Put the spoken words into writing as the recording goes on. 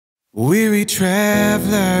Weary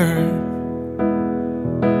traveler,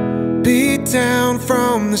 beat down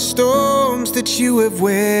from the storms that you have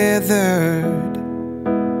weathered.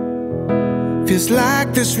 Feels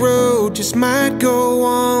like this road just might go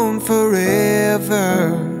on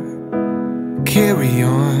forever. Carry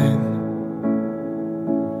on,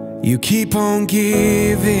 you keep on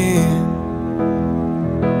giving,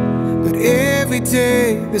 but every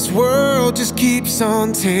day this world just keeps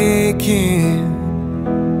on taking.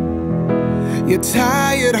 Your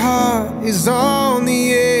tired heart is on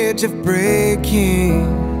the edge of breaking.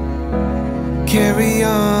 Carry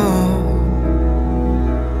on,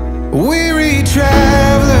 weary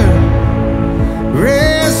traveler,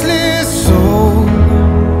 restless soul.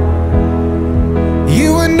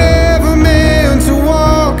 You were never meant to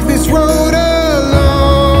walk this road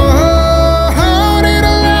alone.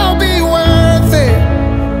 It'll all be worth it,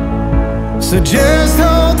 so just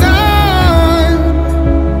hold on.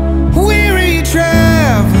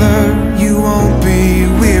 You won't be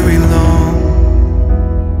weary long.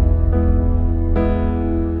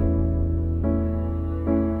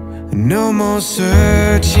 No more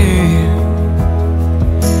searching.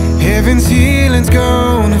 Heaven's healing's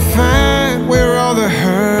gonna find where all the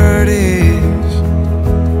hurt is.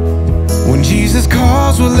 When Jesus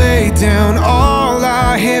calls, we'll lay down all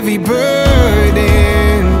our heavy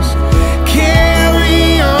burdens.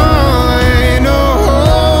 Carry on,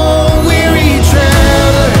 oh, weary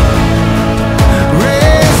traveler,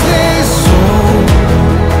 restless soul.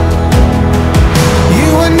 You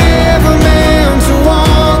were never meant to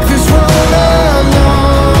walk this road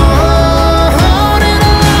alone.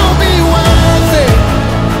 It'll all be worth it,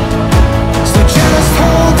 so just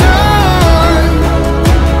hold on.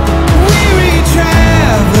 Weary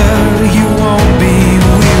traveler, you won't be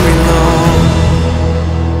weary long.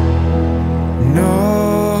 No,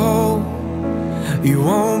 you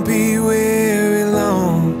won't be weary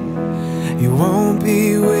long. You won't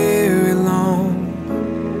be weary long.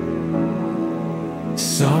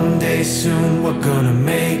 Someday soon we're gonna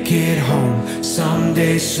make it home.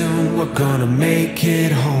 Someday soon we're gonna make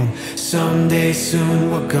it home. Someday soon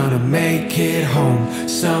we're gonna make it home.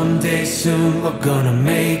 Someday soon we're gonna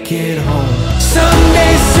make it home.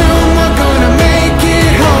 Someday soon we're gonna make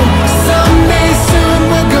it home. Someday soon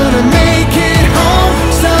we're gonna make it home.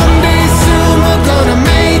 Someday soon we're gonna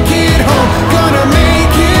make it home. Gonna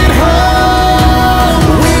make it home.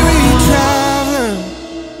 Weary traveler,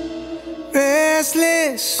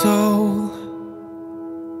 restless soul.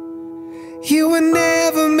 You were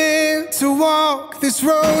never meant to walk this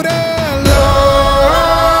road alone.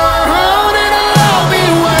 It'll all be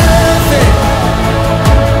worth it,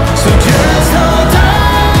 so just hold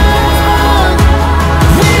on.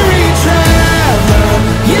 Weary traveler,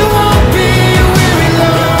 you won't be weary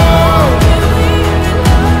long.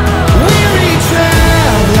 Weary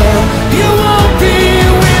traveler, you won't be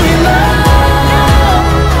weary long.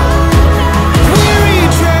 Weary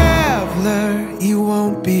traveler, you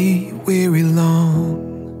won't be weary